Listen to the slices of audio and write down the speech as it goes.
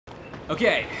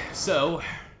Okay, so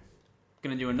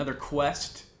gonna do another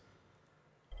quest.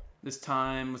 This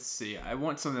time, let's see. I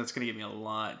want something that's gonna give me a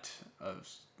lot of.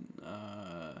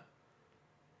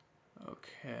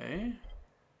 Okay.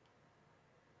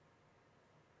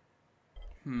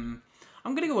 I'm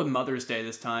gonna go with Mother's Day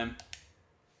this time.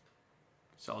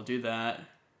 So I'll do that.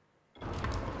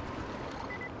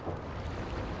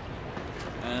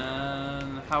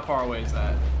 And how far away is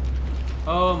that?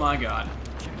 Oh my god.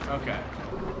 Okay.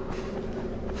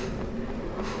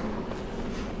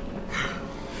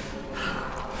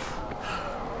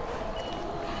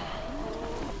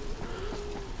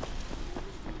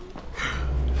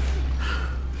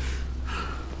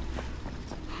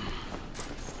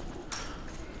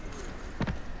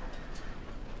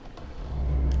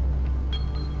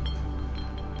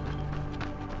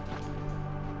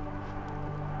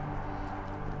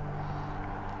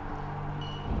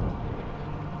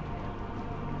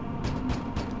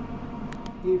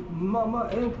 If Mama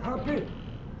ain't happy,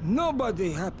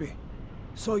 nobody happy.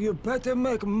 So you better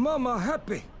make Mama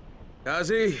happy.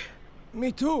 Ozzy?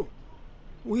 Me too.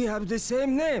 We have the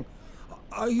same name.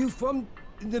 Are you from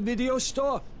the video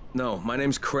store? No, my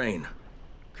name's Crane.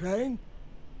 Crane?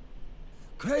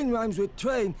 Crane rhymes with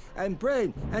train and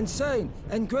brain and sane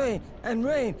and grain and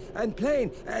rain and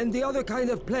plane and the other kind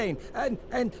of plane and...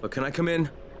 But can I come in?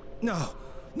 No,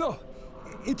 no.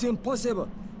 It's impossible.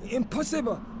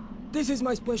 Impossible. This is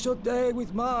my special day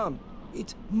with Mom.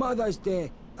 It's Mother's Day,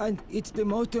 and it's the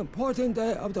most important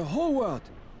day of the whole world.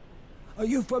 Are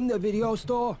you from the video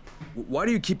store? Why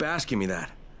do you keep asking me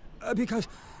that? Because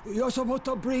you're supposed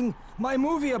to bring my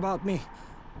movie about me.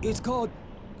 It's called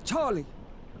Charlie,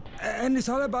 and it's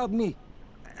all about me,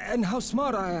 and how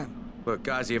smart I am. But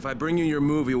Gazi, if I bring you your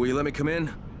movie, will you let me come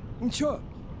in? Sure.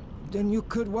 Then you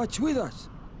could watch with us.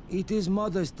 It is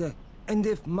Mother's Day, and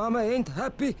if Mama ain't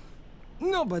happy,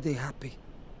 nobody happy.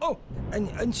 Oh,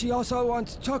 and she also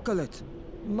wants chocolate.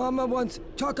 Mama wants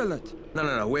chocolate.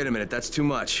 No, wait a minute, that's too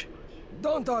much.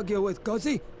 Don't argue with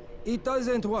Gazi. It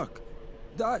doesn't work.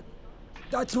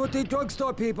 That's what the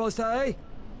drugstore people say.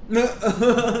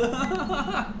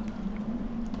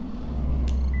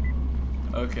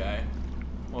 Okay.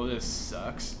 Well, this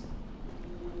sucks.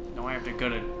 Now I have to go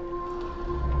to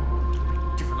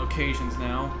different locations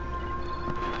now.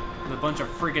 With a bunch of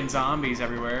freaking zombies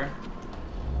everywhere.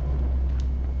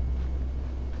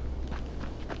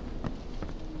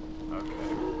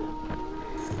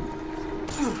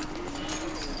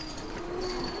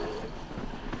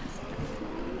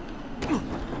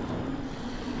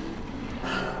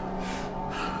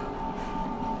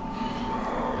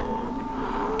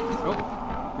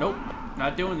 Nope,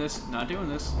 not doing this, not doing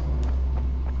this.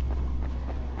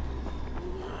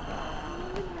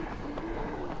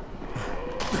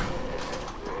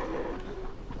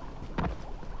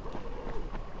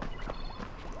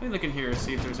 Let me look in here,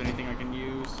 see if there's anything I can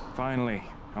use. Finally.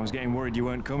 I was getting worried you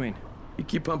weren't coming. You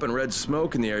keep pumping red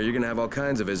smoke in the air, you're gonna have all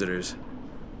kinds of visitors.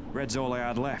 Red's all I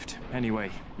had left.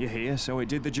 Anyway, you're here, so it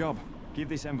did the job. Give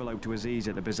this envelope to Aziz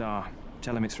at the bazaar.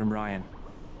 Tell him it's from Ryan.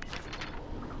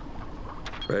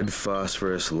 Red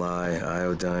phosphorus, lye,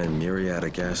 iodine,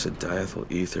 muriatic acid, diethyl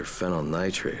ether, phenyl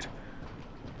nitrate.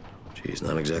 Geez,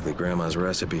 not exactly Grandma's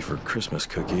recipe for Christmas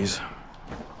cookies.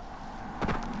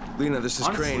 Lena, this is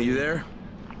Crane. Are you there?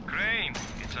 Crane,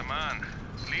 it's a man.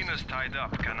 Lena's tied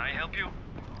up. Can I help you?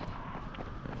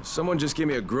 Someone just gave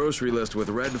me a grocery list with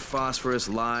red phosphorus,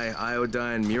 lye,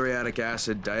 iodine, muriatic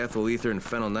acid, diethyl ether, and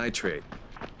phenyl nitrate.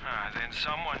 Then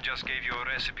someone just gave you a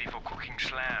recipe for cooking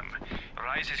slam.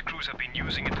 Rice's crews have been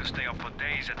using it to stay up for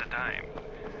days at a time.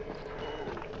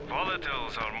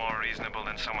 Volatiles are more reasonable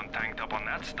than someone tanked up on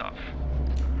that stuff.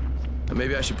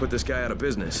 Maybe I should put this guy out of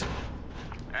business.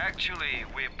 Actually,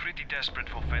 we're pretty desperate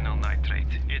for phenyl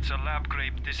nitrate. It's a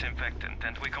lab-grade disinfectant,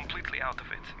 and we're completely out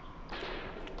of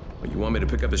it. You want me to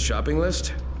pick up his shopping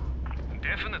list?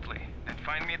 Definitely. Then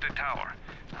find me at the tower.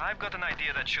 I've got an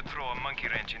idea that should throw a monkey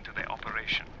wrench into the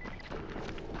operation.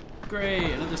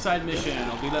 Great, another side mission.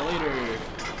 I'll do that later.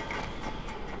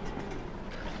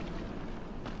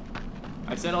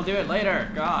 I said I'll do it later.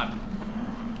 God.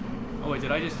 Oh wait,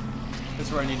 did I just... This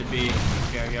is where I need to be.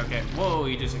 Okay. Whoa,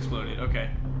 he just exploded. Okay.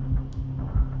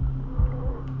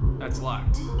 That's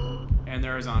locked. And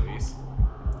there are zombies.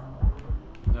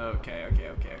 Okay.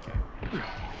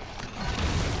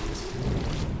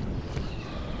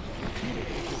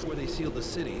 Before they sealed the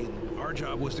city, our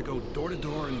job was to go door to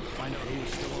door and find out who was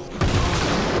still open.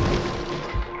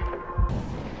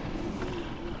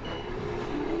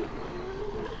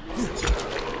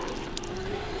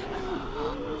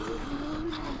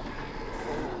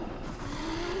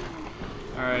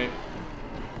 Alright.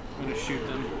 I'm gonna shoot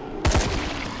them.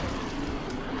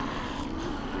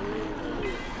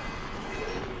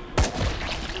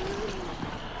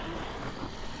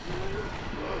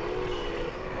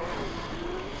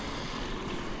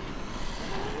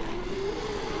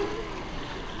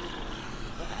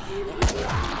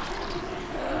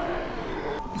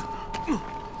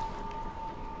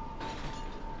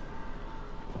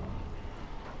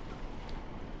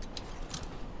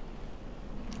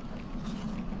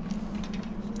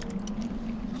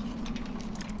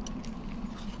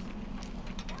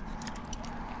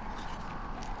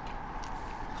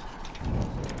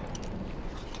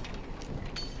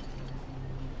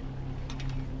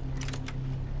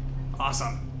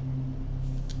 Awesome.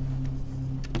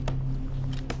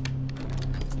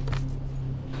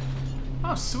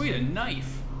 Oh, sweet, a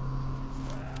knife.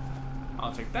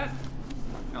 I'll take that.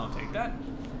 I'll take that.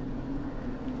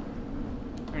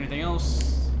 Anything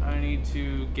else I need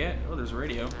to get? Oh, there's a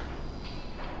radio.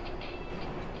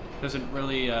 Doesn't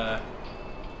really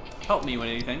help me with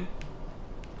anything.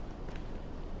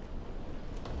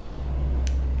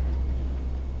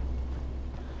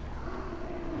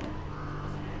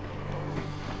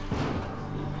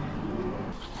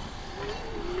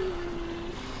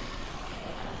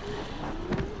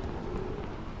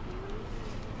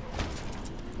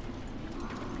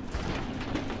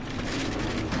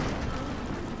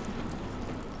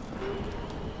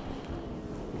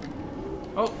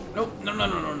 Oh, nope. No, no,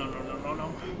 no, no, no, no, no, no,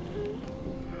 no.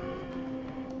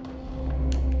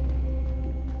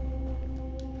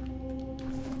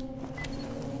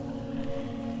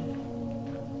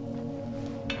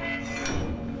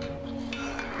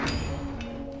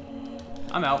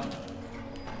 I'm out.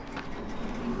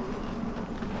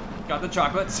 Got the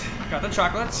chocolates. Got the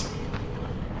chocolates.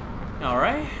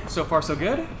 Alright, so far so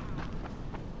good.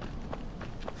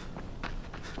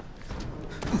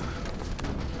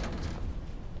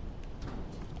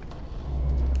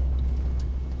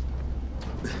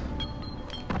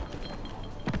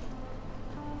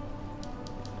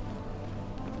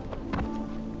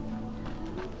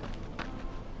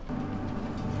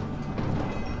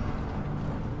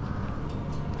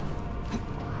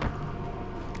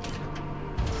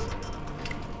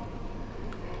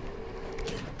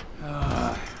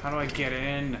 How do I get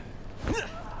in?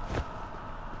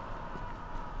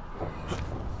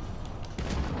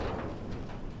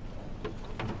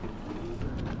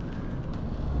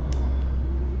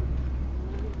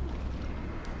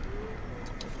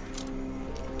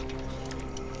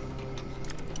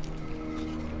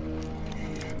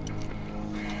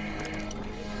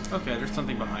 Okay, there's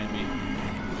something behind me.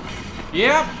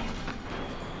 Yep!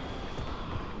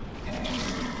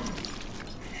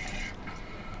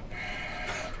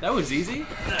 That was easy.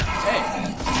 Hey.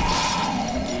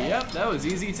 Yep, that was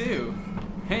easy too.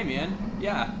 Hey man,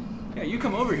 yeah, you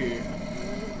come over here.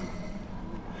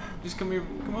 Just come here,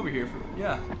 come over here.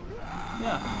 Yeah.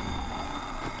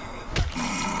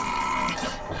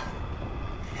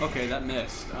 Okay, that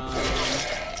missed. That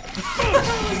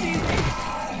was easy.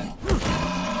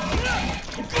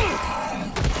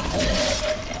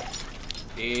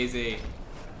 Easy.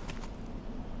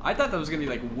 I thought that was gonna be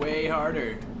like way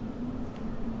harder.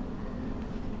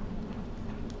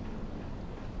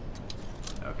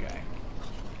 Okay.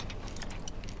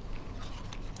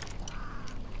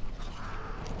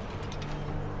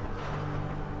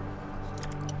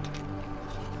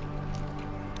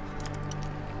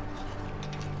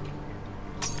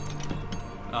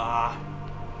 Ah.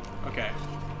 Okay.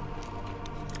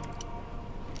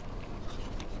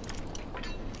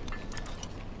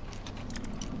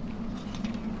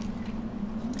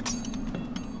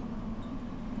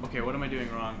 Okay, what am I doing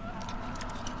wrong?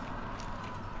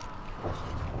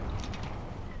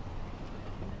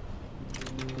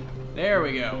 There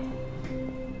we go.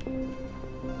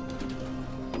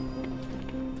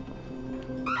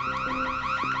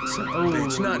 Son of a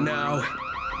bitch, not now.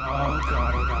 Oh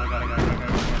god, oh god, oh god, oh god, oh god, oh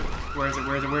god. Where is it,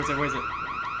 where is it, where is it, where is it?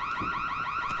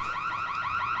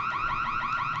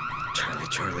 Charlie,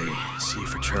 Charlie. C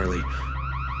for Charlie.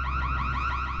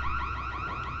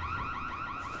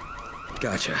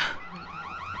 Gotcha.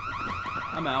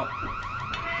 I'm out.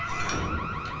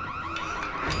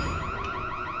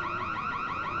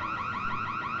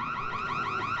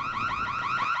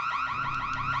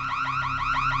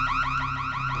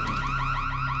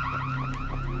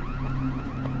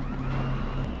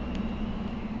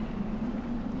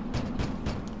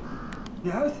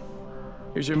 Yes?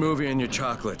 Here's your movie and your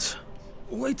chocolates.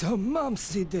 Wait till Mom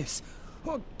see this.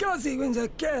 Oh, Guzzy wins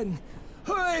again.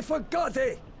 Hooray for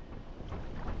Guzzy!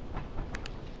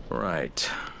 Right.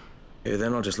 Okay,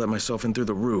 then I'll just let myself in through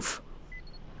the roof.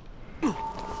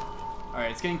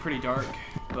 Alright, it's getting pretty dark,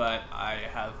 but I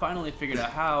have finally figured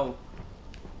out how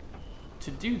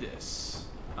to do this.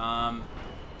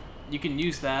 You can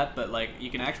use that, but like, you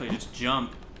can actually just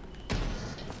jump.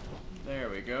 There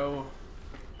we go.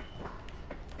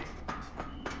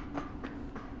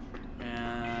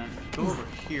 go over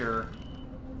here.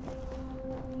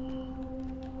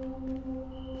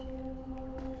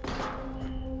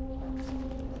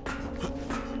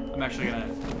 I'm actually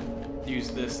gonna use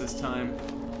this time.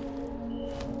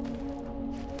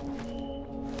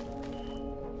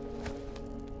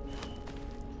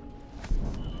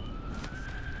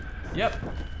 Yep.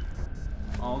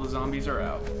 All the zombies are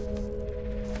out.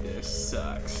 This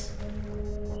sucks.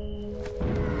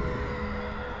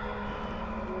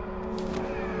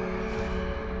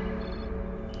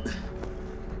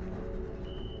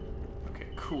 Okay,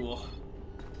 cool.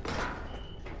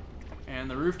 And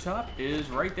the rooftop is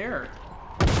right there.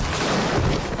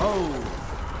 Oh!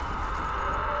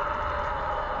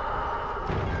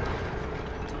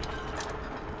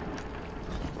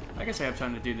 I guess I have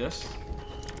time to do this.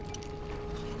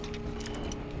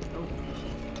 Oh.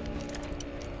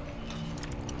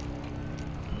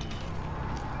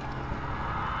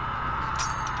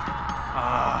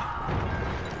 Ah.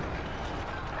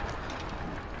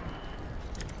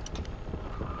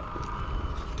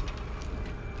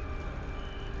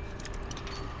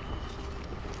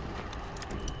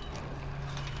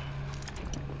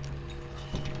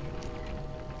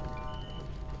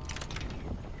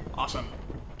 Awesome.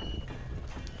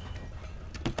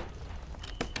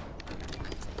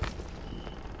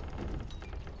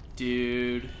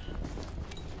 Dude.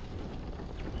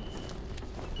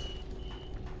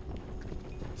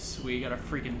 Sweet, got a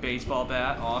freaking baseball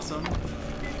bat. Awesome.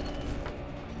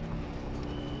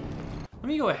 Let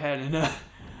me go ahead and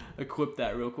equip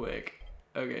that real quick.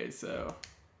 Okay, so.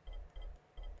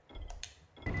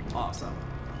 Awesome.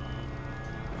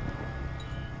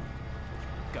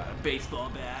 Got a baseball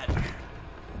bat.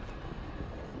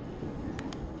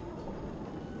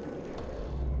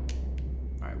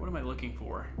 Alright, what am I looking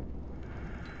for?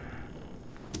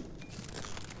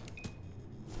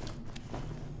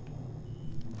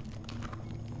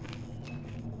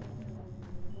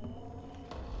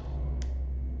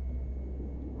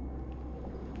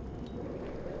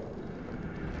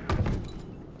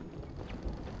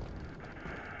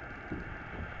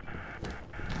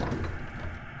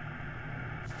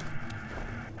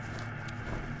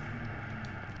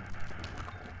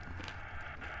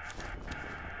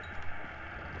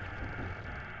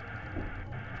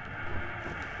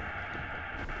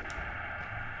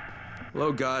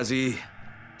 Hello, Ghazi.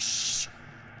 Shh!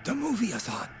 The movie is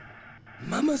on.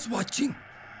 Mama's watching.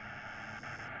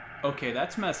 Okay,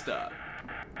 that's messed up.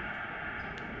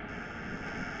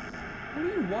 What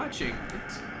are you watching?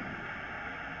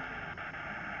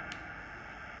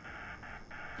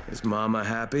 Is Mama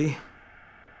happy?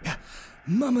 Yeah,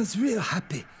 Mama's real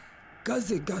happy.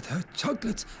 Ghazi got her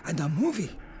chocolates and a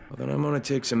movie. Well, then I'm gonna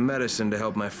take some medicine to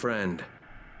help my friend.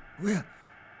 Well,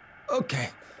 okay.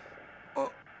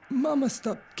 Oh, Mama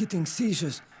stopped getting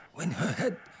seizures when her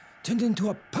head turned into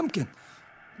a pumpkin.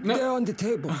 No. They're on the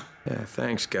table. Yeah,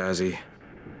 thanks, Ghazi.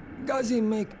 Ghazi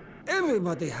make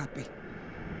everybody happy.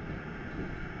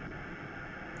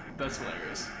 That's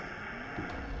hilarious.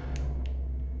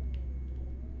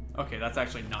 Okay, that's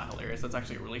actually not hilarious. That's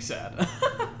actually really sad.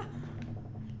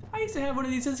 I used to have one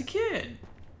of these as a kid.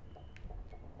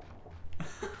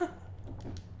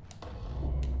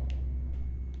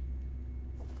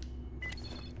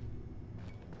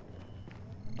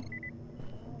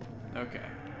 Okay.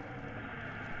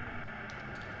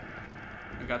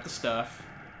 I got the stuff.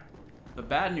 The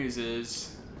bad news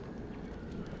is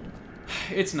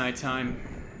it's nighttime.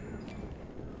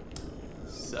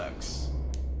 Sucks.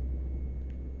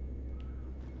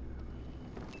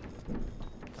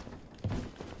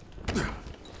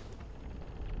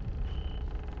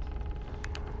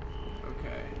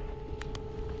 Okay.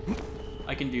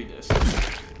 I can do this.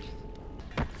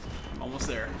 I'm almost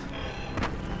there.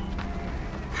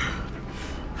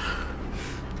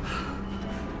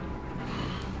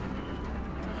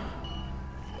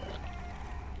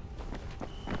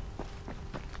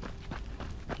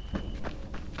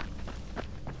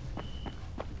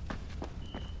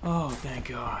 Oh, thank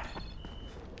God.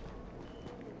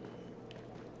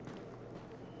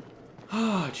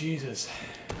 Oh, Jesus.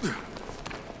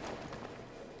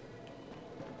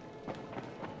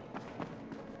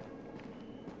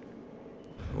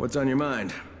 What's on your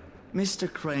mind?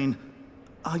 Mr. Crane,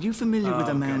 are you familiar with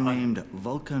a man God. named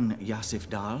Vulcan Yasif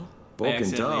Dahl?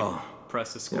 Vulcan Dahl.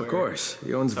 Press the Yeah, square. of course.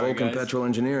 He owns Sorry, Vulcan guys. Petrol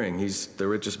Engineering. He's the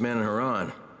richest man in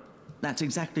Harran. That's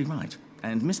exactly right.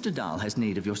 And Mr. Dahl has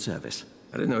need of your service.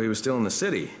 I didn't know he was still in the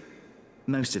city.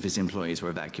 Most of his employees were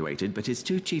evacuated, but his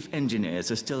two chief engineers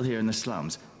are still here in the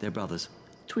slums. They're brothers.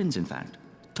 Twins, in fact.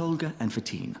 Tolga and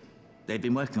Fatin. They've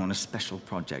been working on a special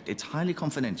project. It's highly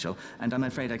confidential, and I'm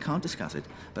afraid I can't discuss it,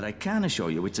 but I can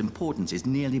assure you its importance is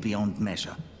nearly beyond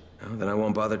measure. Oh, then I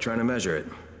won't bother trying to measure it.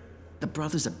 The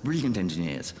brothers are brilliant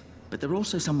engineers, but they're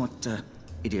also somewhat,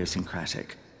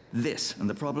 idiosyncratic. This and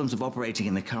the problems of operating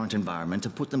in the current environment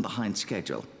have put them behind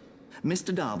schedule.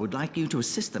 Mr. Dahl would like you to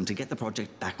assist them to get the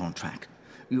project back on track.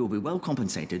 You will be well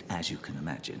compensated, as you can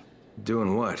imagine.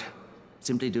 Doing what?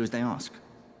 Simply do as they ask.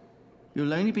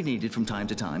 You'll only be needed from time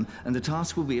to time, and the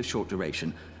task will be of short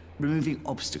duration. Removing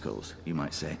obstacles, you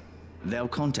might say. They'll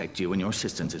contact you when your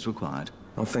assistance is required.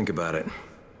 I'll think about it.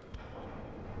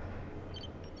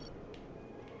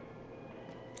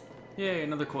 Yay,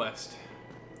 another quest.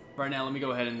 Right now, let me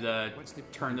go ahead and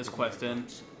turn this quest in.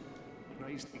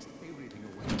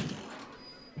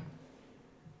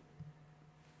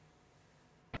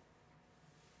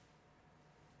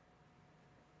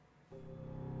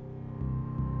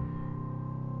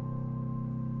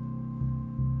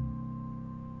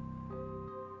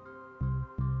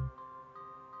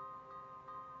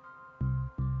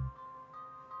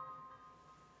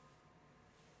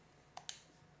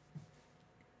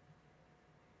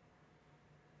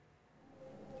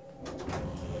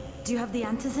 Do you have the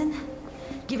antizin?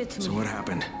 Give it to me. So what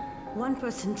happened? One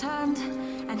person turned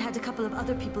and had a couple of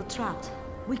other people trapped.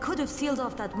 We could have sealed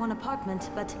off that one apartment,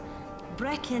 but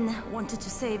Brecken wanted to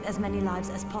save as many lives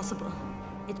as possible.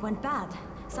 It went bad.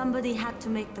 Somebody had to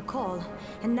make the call,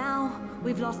 and now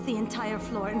we've lost the entire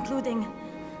floor, including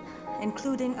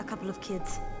a couple of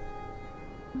kids.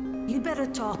 You'd better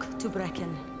talk to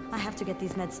Brecken. I have to get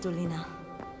these meds to Lena.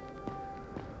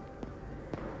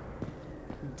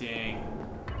 Dang.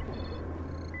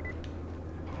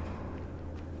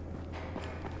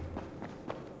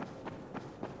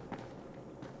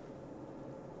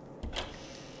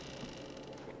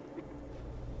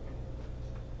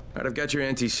 Alright, I've got your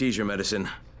anti-seizure medicine.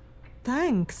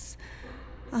 Thanks.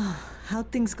 How'd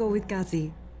things go with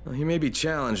Gazi? Well, he may be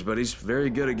challenged, but he's very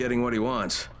good at getting what he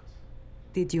wants.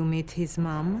 Did you meet his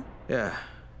mom? Yeah,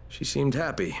 she seemed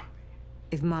happy.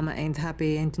 If Mama ain't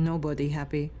happy, ain't nobody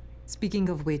happy. Speaking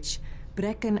of which,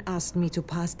 Brecken asked me to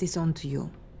pass this on to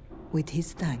you, with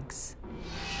his thanks.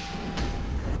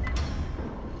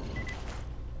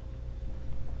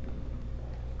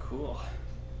 Cool.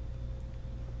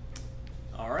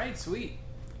 Alright, sweet.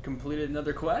 Completed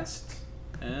another quest.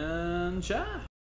 And ciao.